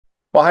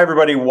Well, hi,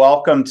 everybody.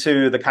 Welcome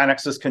to the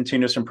KaiNexus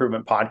Continuous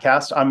Improvement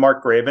Podcast. I'm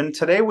Mark Graban.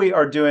 Today, we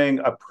are doing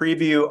a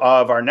preview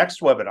of our next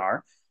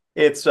webinar.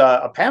 It's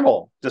a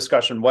panel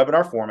discussion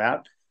webinar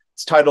format.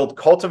 It's titled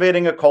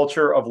Cultivating a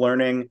Culture of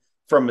Learning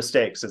from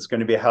Mistakes. It's going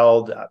to be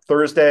held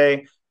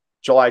Thursday,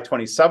 July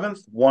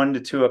 27th, 1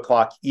 to 2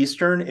 o'clock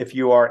Eastern. If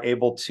you are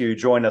able to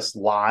join us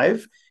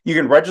live, you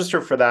can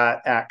register for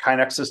that at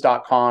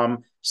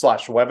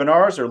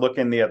kainexus.com/webinars or look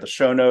in the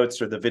show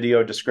notes or the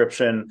video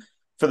description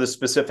for the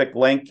specific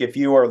link. If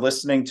you are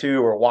listening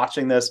to or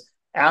watching this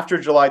after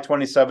July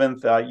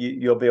 27th,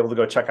 you'll be able to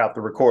go check out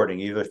the recording,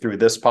 either through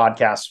this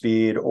podcast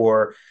feed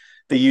or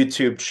the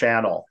YouTube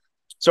channel.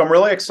 So I'm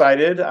really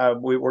excited.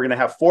 We're going to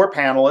have 4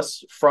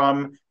 panelists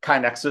from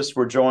KaiNexus.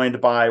 We're joined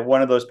by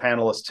one of those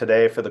panelists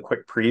today for the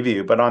quick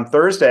preview. But on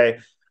Thursday,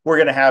 we're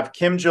going to have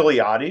Kim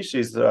Guiliotti.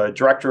 She's the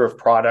Director of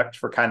Product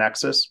for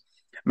KaiNexus.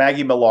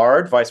 Maggie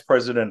Millard, Vice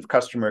President of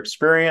Customer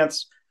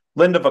Experience.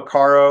 Linda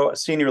Vicaro, a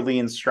Senior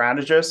Lean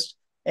Strategist.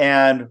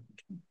 And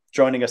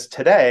joining us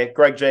today,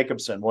 Greg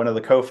Jacobson, one of the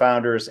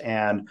co-founders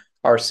and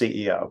our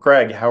CEO.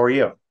 Greg, how are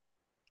you?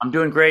 I'm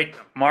doing great,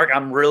 Mark.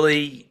 I'm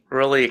really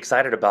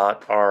excited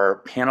about our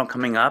panel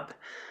coming up. I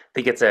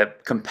think it's a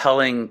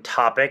compelling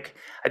topic.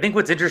 I think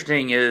what's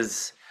interesting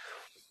is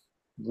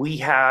we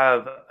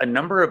have a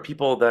number of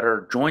people that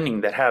are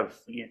joining that have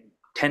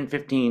 10,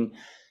 15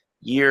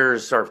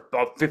 years or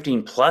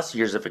 15 plus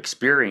years of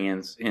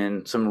experience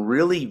in some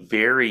really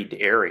varied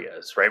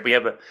areas, right? We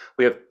have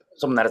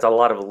someone that has a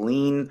lot of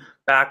lean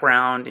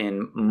background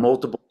in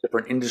multiple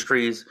different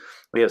industries.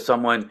 We have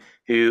someone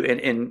who,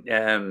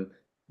 that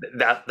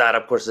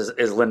of course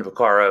is Linda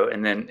Vicaro,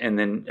 and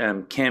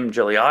then Kim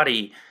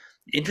Guiliotti.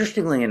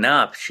 Interestingly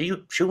enough, she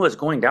was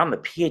going down the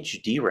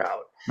PhD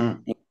route,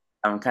 and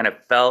kind of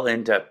fell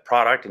into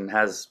product and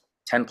has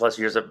 10 plus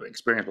years of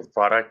experience with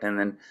product, and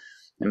then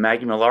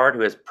Maggie Millard,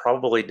 who has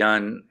probably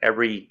done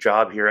every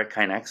job here at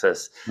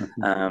KaiNexus.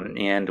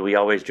 And we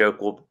always joke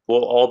we'll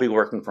all be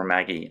working for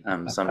Maggie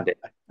someday.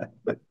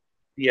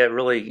 Yeah,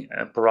 really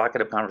a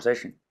provocative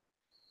conversation.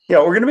 Yeah,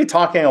 we're going to be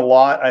talking a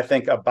lot, I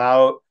think,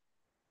 about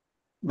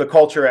the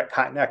culture at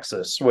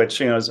KaiNexus,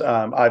 which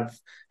I've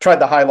tried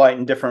to highlight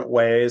in different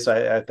ways.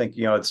 I think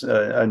it's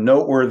a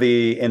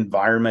noteworthy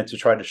environment to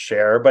try to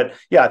share. But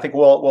yeah, I think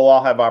we'll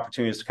all have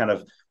opportunities to kind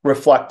of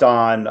reflect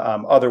on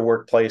other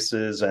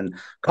workplaces and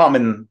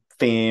common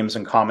themes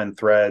and common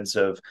threads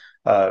of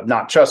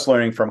not just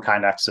learning from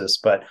KaiNexus,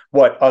 but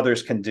what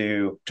others can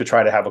do to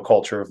try to have a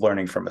culture of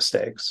learning from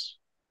mistakes.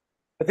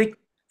 I think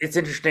it's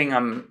interesting.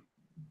 I'm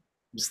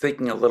just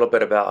thinking a little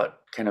bit about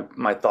kind of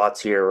my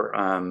thoughts here.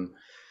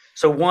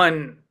 So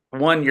one,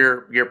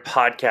 your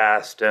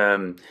podcast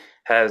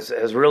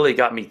has really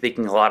got me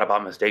thinking a lot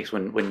about mistakes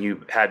when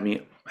you had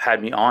me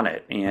on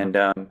it, and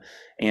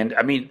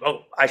I mean,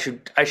 I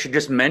should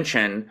just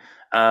mention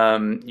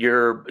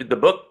the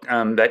book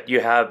that you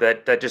have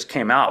that just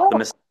came out, The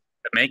Mistakes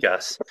That Make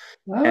Us,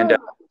 and I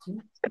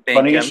think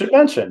Funny you should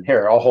mention.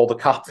 Here, I'll hold a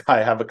copy.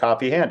 I have a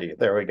copy handy.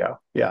 There we go.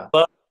 Yeah.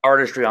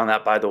 Artistry on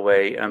that, by the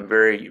way.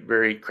 Very,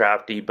 very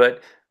crafty,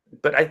 but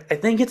I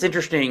think it's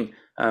interesting.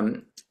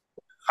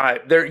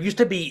 There used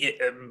to be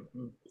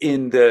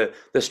in the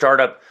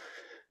startup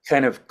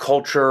kind of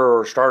culture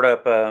or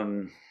startup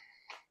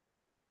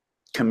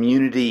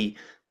community,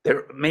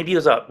 there maybe it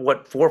was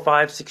 4,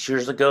 5, 6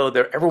 years ago.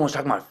 There everyone was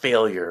talking about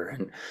failure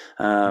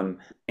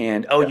and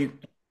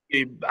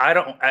I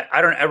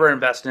don't ever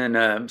invest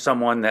in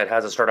someone that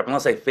has a startup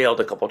unless they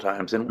failed a couple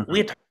times. And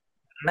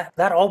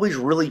that always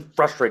really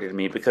frustrated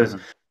me because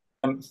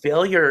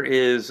failure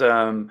is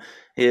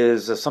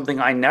something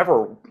I'm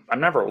never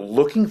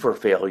looking for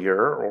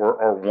failure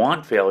or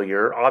want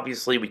failure.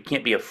 Obviously, we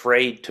can't be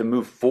afraid to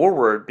move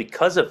forward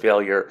because of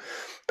failure.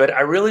 But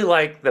I really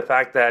like the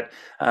fact that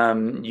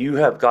you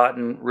have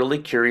gotten really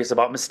curious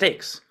about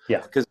mistakes.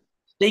 Yeah. Because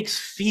mistakes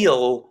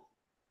feel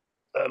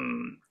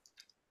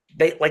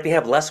they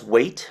have less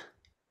weight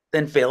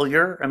than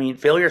failure. I mean,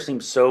 failure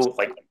seems so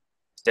like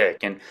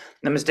mistake, and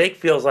the mistake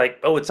feels like,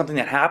 oh, it's something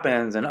that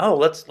happens, and oh,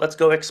 let's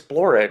go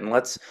explore it, and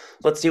let's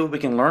see what we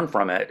can learn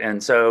from it.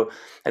 And so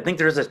I think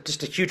there's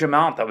just a huge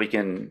amount that we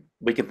can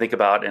think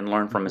about and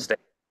learn from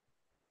mistakes.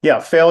 Yeah,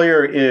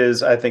 failure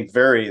is, I think,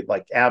 very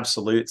like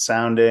absolute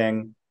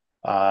sounding,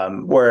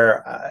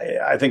 where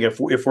I think if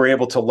we're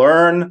able to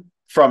learn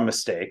from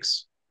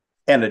mistakes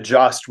and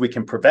adjust, we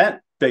can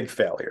prevent big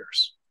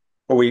failures,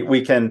 or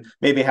we can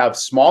maybe have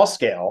small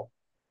scale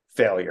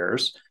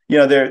failures.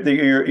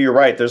 You're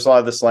right. There's a lot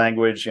of this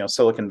language,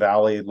 Silicon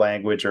Valley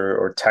language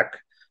or tech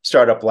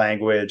startup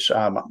language.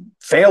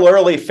 Fail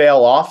early,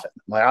 fail often.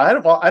 Like I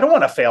don't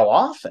want to fail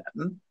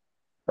often,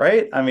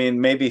 right? I mean,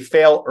 maybe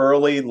fail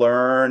early,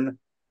 learn,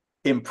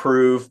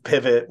 improve,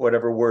 pivot,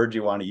 whatever word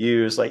you want to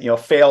use. Like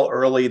fail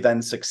early,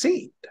 then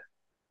succeed.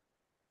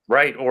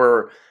 Right.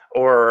 Or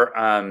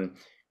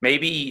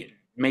maybe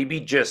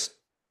just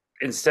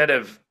instead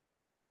of,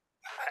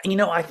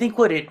 I think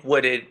what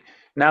it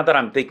now that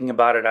I'm thinking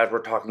about it as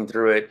we're talking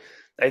through it,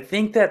 I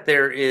think that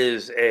there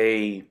is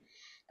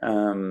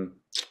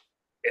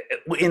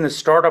in the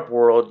startup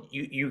world,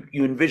 you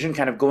envision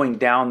kind of going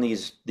down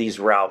these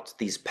routes,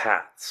 these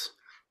paths.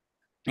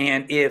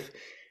 And if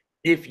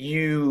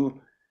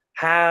you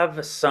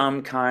have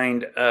some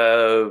kind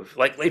of,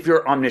 like, if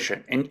you're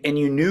omniscient and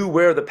you knew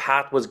where the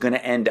path was going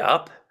to end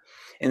up,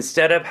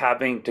 instead of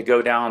having to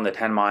go down the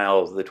 10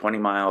 miles, the 20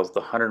 miles, the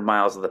 100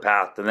 miles of the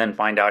path and then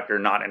find out you're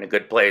not in a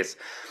good place,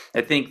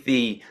 I think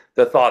the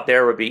thought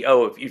there would be,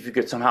 oh, if you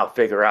could somehow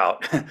figure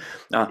out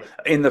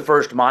in the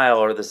first mile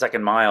or the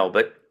second mile.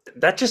 But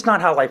that's just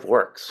not how life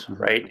works,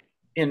 right?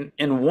 In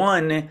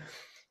one,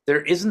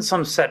 there isn't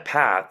some set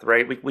path,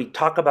 right? We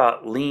talk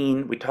about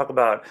lean, we talk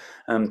about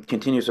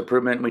continuous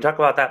improvement, we talk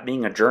about that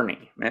being a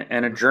journey.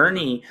 And a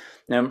journey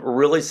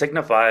really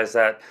signifies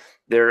that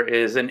there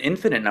is an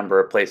infinite number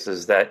of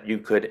places that you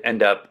could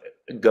end up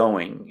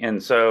going.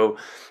 And so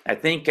I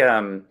think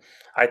I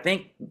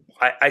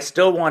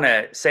still want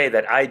to say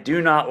that I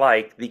do not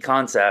like the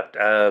concept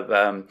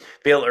of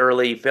fail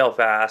early, fail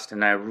fast,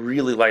 and I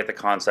really like the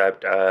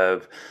concept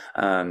of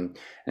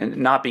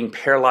not being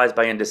paralyzed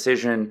by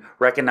indecision.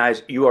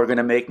 Recognize you are going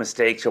to make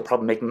mistakes. You'll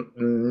probably make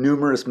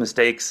numerous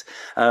mistakes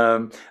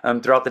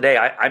throughout the day.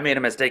 I made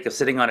a mistake of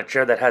sitting on a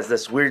chair that has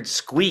this weird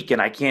squeak,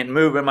 and I can't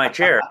move in my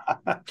chair.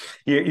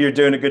 You're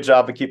doing a good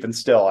job of keeping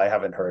still. I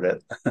haven't heard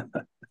it.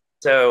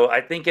 So I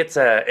think it's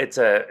a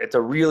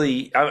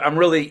really, I'm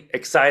really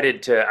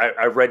excited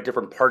I've read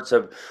different parts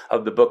of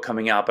the book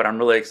coming out, but I'm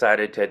really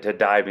excited to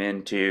dive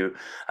into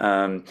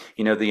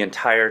the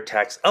entire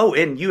text. Oh,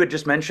 and you had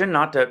just mentioned,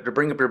 not to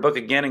bring up your book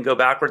again and go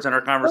backwards in our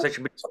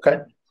conversation,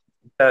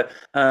 but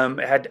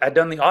had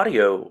done the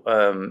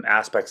audio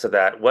aspects of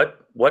that.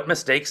 What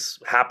mistakes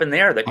happened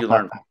there that you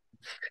learned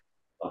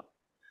from?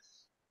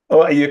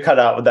 Oh, you cut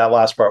out with that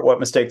last part. What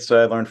mistakes did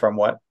I learn from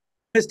what?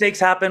 Mistakes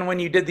happen when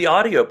you did the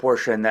audio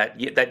portion that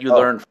you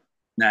learned from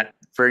that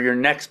for your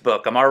next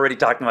book. I'm already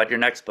talking about your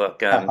next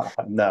book.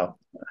 No.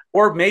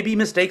 Or maybe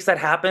mistakes that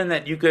happen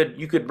that you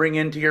could bring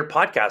into your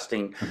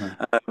podcasting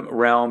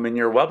realm and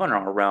your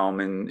webinar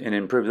realm and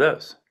improve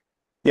those.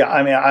 Yeah,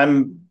 I mean,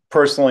 I'm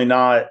personally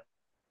not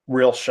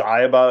real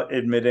shy about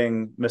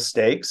admitting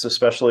mistakes,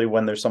 especially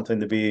when there's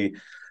something to be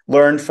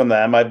learned from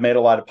them. I've made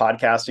a lot of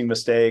podcasting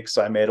mistakes.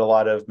 I made a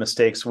lot of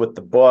mistakes with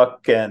the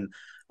book, and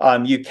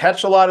you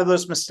catch a lot of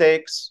those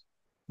mistakes.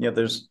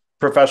 There's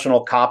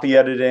professional copy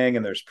editing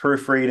and there's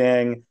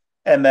proofreading.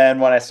 And then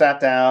when I sat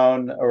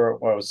down or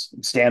I was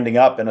standing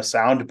up in a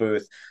sound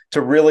booth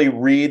to really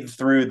read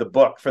through the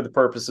book for the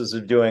purposes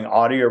of doing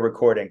audio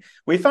recording,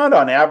 we found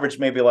on average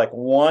maybe like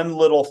one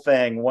little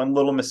thing, one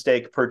little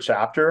mistake per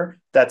chapter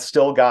that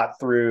still got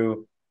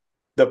through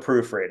the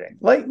proofreading.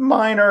 Like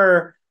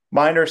minor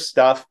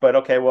stuff, but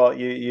okay, well,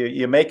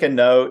 you make a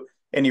note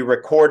and you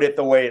record it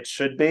the way it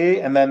should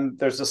be. And then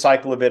there's a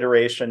cycle of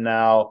iteration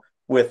now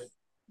with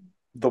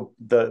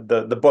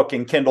the book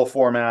in Kindle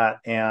format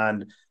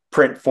and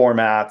print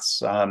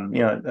formats.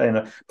 In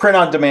a print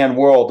on demand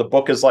world, the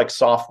book is like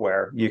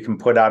software. You can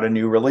put out a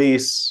new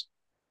release.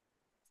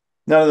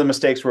 None of the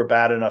mistakes were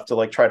bad enough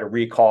to try to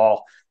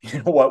recall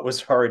what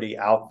was already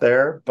out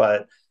there.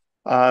 But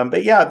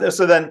yeah,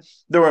 so then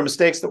there were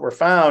mistakes that were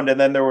found, and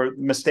then there were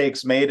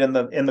mistakes made in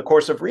the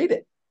course of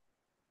reading.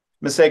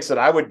 Mistakes that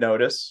I would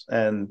notice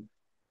and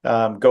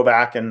go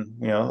back and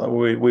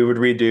we would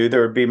redo.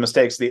 There would be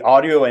mistakes the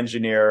audio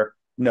engineer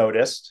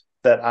noticed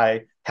that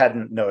I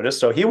hadn't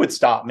noticed, so he would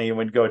stop me and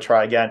would go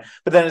try again.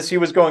 But then as he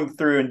was going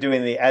through and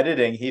doing the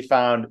editing, he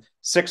found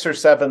 6 or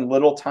 7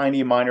 little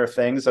tiny minor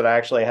things that I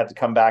actually had to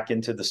come back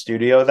into the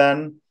studio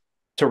then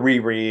to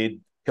reread.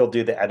 He'll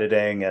do the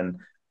editing and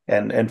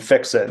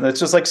fix it. And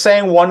it's just like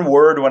saying one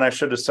word when I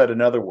should have said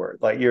another word.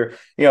 Like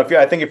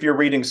I think if you're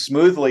reading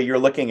smoothly, you're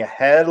looking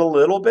ahead a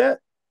little bit,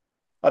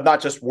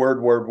 not just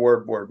word.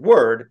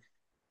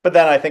 But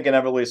then I think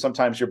inevitably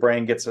sometimes your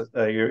brain gets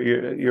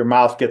your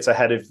mouth gets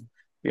ahead of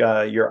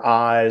your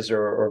eyes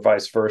or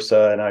vice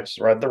versa, and I just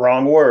read the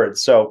wrong word.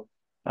 So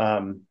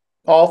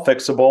all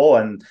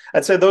fixable, and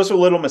I'd say those are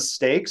little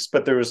mistakes,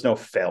 but there was no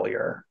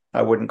failure.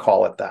 I wouldn't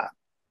call it that.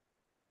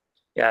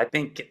 Yeah, I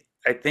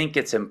think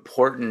it's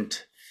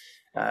important.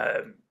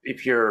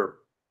 If you're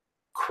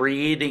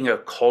creating a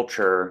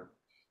culture,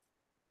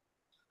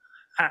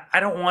 I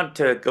don't want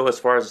to go as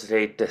far as to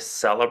say to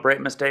celebrate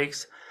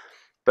mistakes,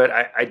 but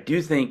I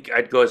do think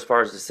I'd go as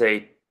far as to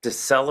say to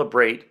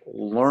celebrate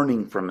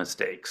learning from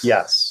mistakes.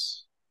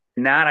 Yes.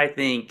 And that, I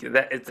think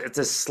that it's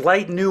a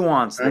slight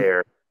nuance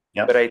there,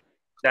 but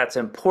that's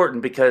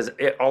important because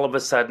all of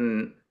a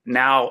sudden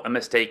now a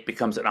mistake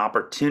becomes an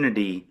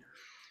opportunity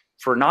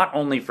for not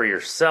only for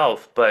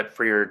yourself, but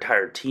for your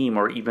entire team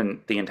or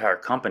even the entire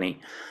company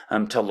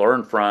to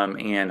learn from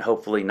and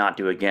hopefully not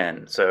do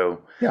again.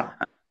 So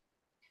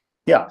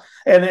yeah,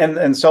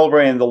 and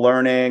celebrating the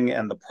learning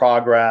and the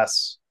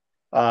progress.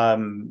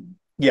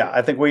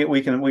 I think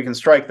we can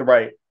strike the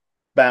right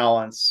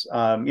balance.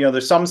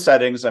 There's some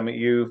settings. I mean,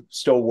 you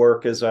still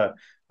work as a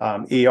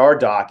ER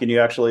doc, and you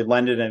actually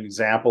lended an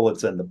example.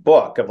 It's in the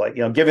book of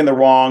giving the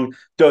wrong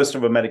dose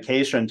of a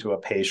medication to a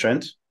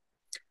patient.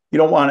 you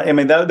don't want to, I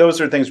mean,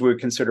 those are things we would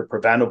consider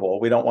preventable.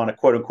 We don't want to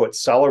quote unquote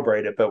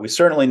celebrate it, but we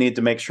certainly need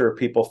to make sure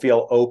people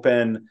feel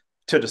open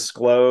to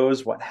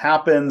disclose what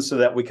happens so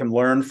that we can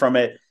learn from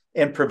it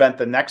and prevent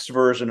the next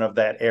version of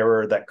that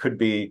error that could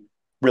be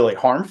really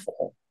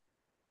harmful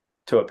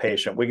to a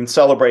patient. We can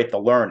celebrate the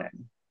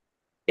learning.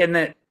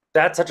 And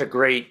that's such a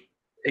great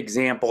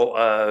example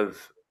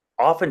of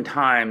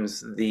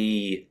oftentimes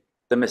the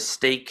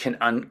mistake can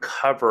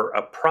uncover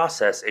a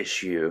process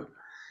issue.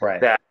 Right.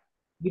 That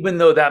even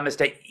though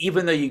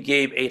you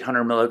gave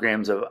 800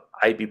 milligrams of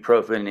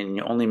ibuprofen and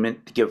you only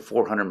meant to give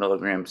 400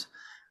 milligrams,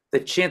 the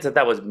chance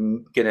that was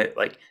going to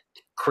like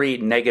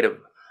create negative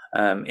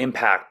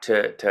impact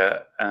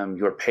to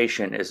your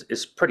patient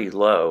is pretty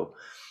low.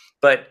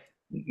 But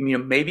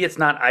maybe it's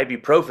not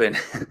ibuprofen.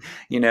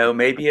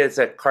 Maybe it's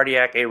a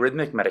cardiac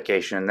arrhythmic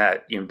medication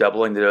that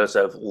doubling the dose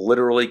of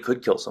literally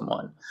could kill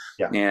someone.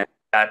 Yeah. And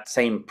that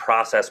same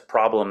process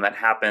problem that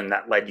happened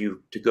that led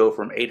you to go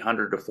from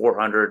 800 to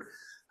 400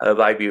 of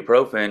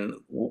ibuprofen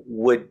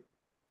would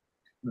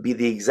be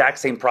the exact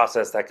same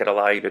process that could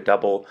allow you to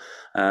double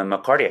a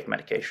cardiac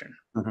medication.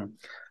 Mm-hmm.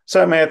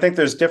 So, I mean, I think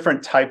there's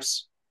different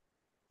types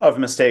of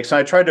mistakes. And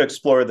I tried to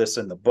explore this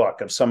in the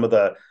book of some of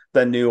the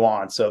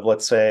nuance of,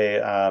 let's say,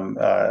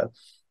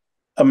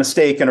 a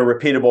mistake in a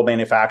repeatable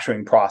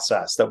manufacturing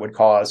process that would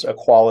cause a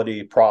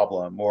quality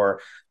problem, or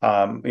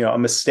a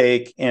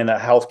mistake in a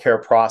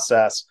healthcare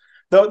process.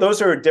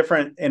 Those are a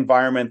different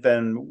environment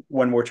than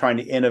when we're trying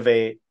to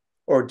innovate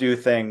or do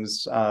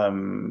things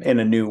in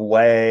a new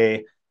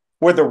way,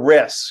 where the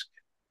risk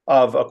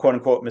of a quote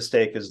unquote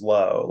mistake is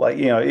low. Like,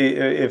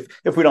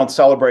 if we don't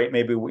celebrate,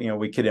 maybe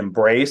we could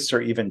embrace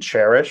or even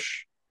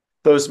cherish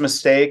those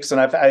mistakes. And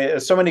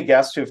I've so many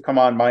guests who've come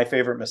on My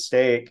Favorite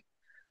Mistake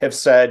have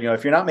said,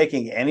 if you're not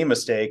making any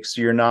mistakes,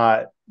 you're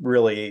not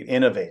really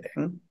innovating.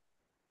 And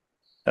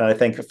I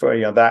think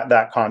for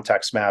that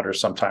context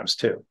matters sometimes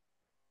too.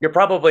 You're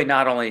probably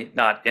not only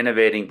not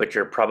innovating, but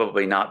you're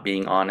probably not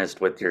being honest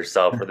with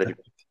yourself or the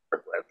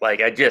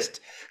like.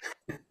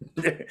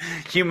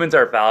 Humans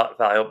are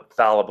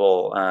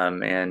fallible,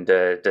 and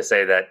to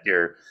say that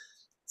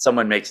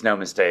someone makes no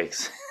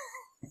mistakes,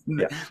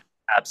 yeah,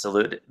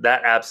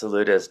 that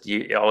absolutist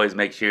always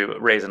makes you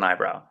raise an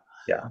eyebrow.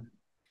 Yeah.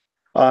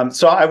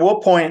 So I will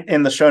point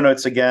in the show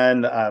notes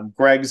again,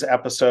 Greg's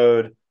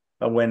episode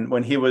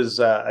when he was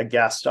a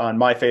guest on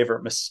My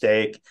Favorite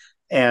Mistake.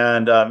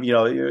 And,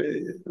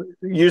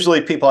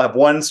 usually people have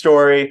one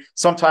story,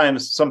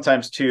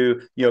 sometimes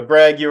two.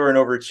 Greg, you were an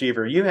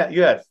overachiever.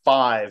 You had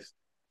 5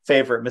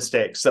 favorite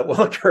mistakes that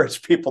will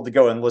encourage people to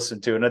go and listen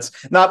to. And it's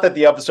not that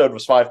the episode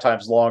was 5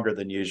 times longer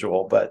than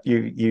usual, but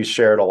you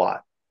shared a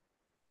lot.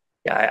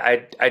 Yeah,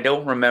 I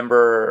don't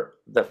remember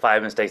the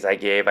 5 mistakes I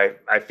gave.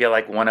 I feel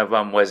like one of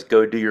them was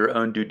go do your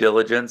own due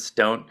diligence.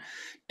 Don't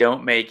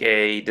make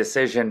a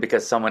decision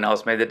because someone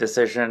else made the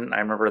decision. I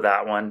remember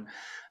that one.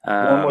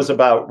 One was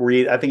about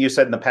read. I think you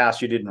said in the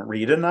past you didn't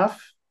read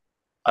enough.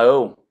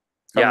 Oh,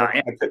 yeah.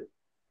 And the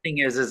thing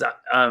is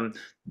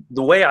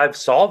the way I've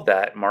solved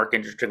that, Mark,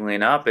 interestingly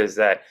enough, is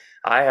that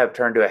I have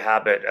turned to a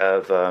habit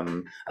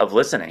of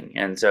listening.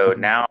 And so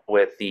now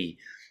with the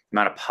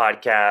amount of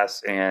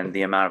podcasts and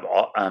the amount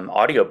of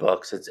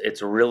audiobooks,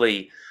 it's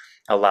really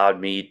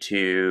allowed me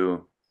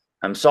to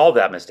solve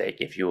that mistake,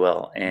 if you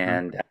will.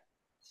 And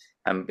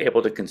I'm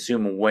able to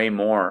consume way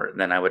more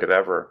than I would have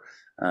ever.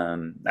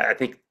 I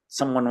think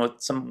one of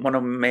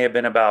them may have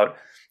been about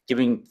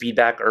giving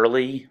feedback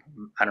early.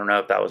 I don't know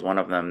if that was one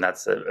of them.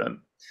 That's a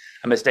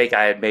mistake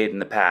I had made in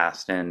the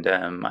past, and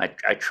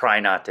I try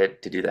not to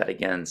do that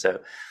again.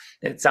 So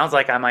it sounds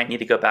like I might need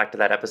to go back to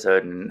that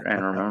episode and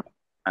remember.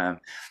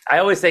 I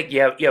always think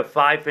you have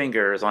 5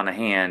 fingers on a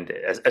hand,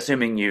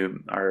 assuming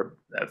you are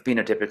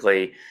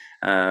phenotypically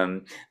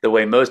the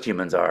way most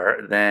humans are.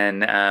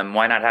 Then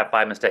why not have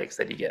 5 mistakes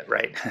that you get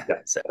right?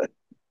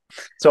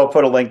 So I'll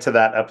put a link to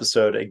that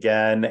episode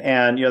again.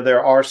 And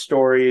there are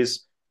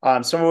stories,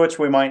 some of which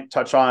we might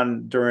touch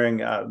on during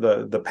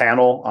the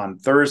panel on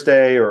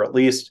Thursday, or at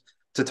least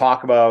to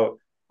talk about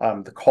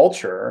the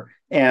culture.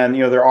 And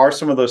there are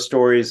some of those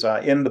stories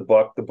in the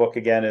book. The book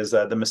again is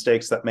The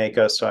Mistakes That Make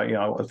Us.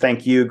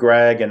 Thank you,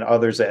 Greg, and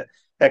others at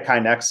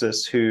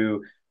KaiNexus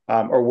who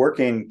are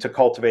working to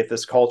cultivate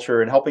this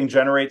culture and helping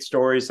generate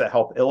stories that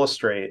help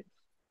illustrate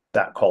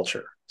that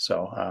culture.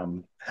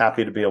 So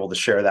happy to be able to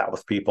share that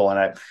with people. And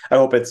I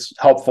hope it's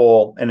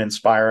helpful and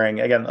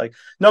inspiring. Again, like,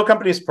 no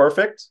company is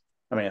perfect.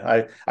 I mean,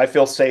 I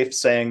feel safe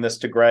saying this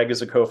to Greg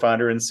as a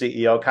co-founder and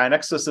CEO.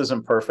 KaiNexus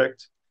isn't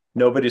perfect.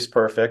 Nobody's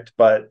perfect,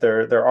 but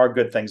there are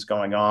good things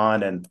going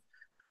on, and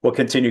we'll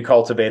continue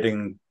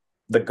cultivating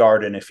the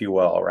garden, if you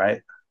will,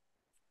 right?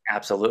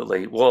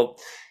 Absolutely. Well,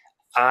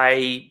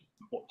 I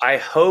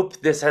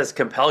hope this has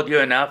compelled you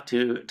enough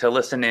to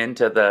listen in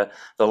to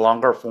the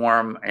longer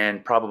form,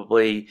 and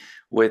probably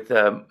with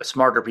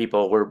smarter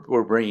people,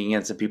 we're bringing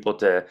in some people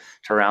to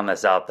round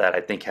this out that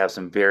I think have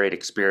some varied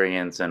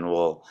experience and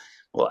will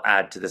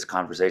add to this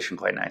conversation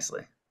quite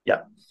nicely.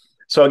 Yeah.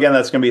 So again,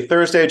 that's going to be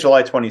Thursday,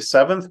 July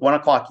 27th,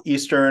 1:00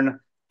 Eastern,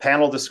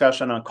 panel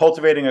discussion on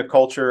cultivating a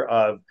culture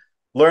of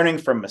learning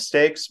from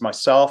mistakes.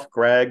 Myself,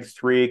 Greg,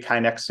 three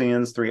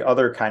KaiNexians, three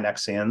other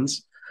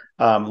KaiNexians,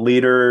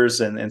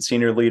 leaders and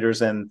senior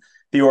leaders in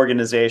the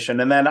organization.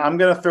 And then I'm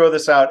going to throw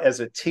this out as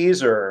a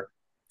teaser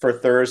for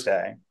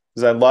Thursday,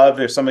 because I love,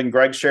 there's something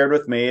Greg shared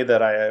with me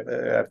that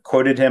I've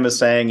quoted him as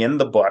saying in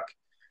the book.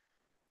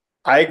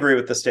 I agree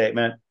with the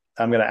statement.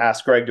 I'm going to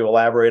ask Greg to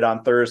elaborate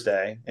on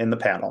Thursday in the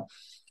panel.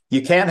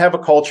 You can't have a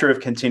culture of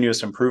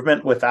continuous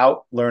improvement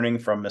without learning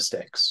from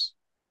mistakes.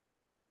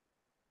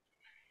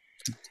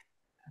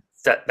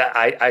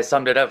 I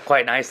summed it up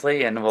quite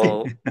nicely, and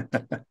we'll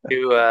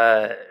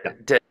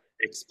to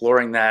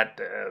exploring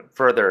that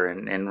further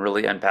and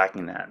really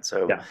unpacking that.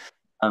 So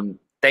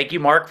thank you,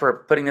 Mark,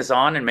 for putting this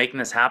on and making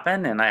this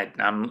happen. And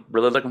I'm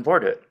really looking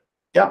forward to it.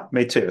 Yeah,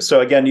 me too.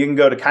 So again, you can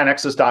go to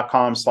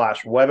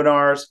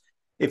KaiNexus.com/webinars.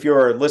 If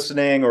you're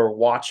listening or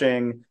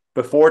watching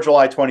before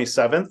July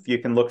 27th, you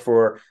can look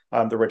for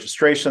the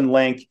registration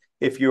link.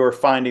 If you're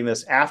finding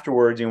this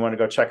afterwards, you want to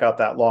go check out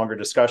that longer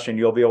discussion,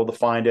 you'll be able to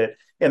find it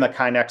in the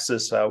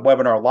KaiNexus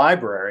webinar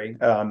library.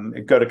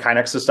 Go to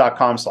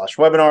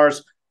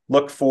KaiNexus.com/webinars,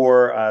 look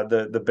for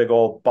the big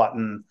old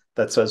button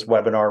that says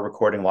webinar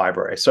recording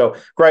library. So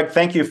Greg,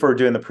 thank you for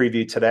doing the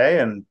preview today,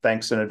 and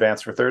thanks in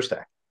advance for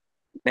Thursday.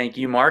 Thank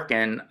you, Mark,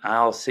 and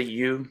I'll see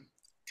you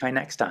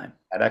next time.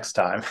 Next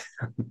time.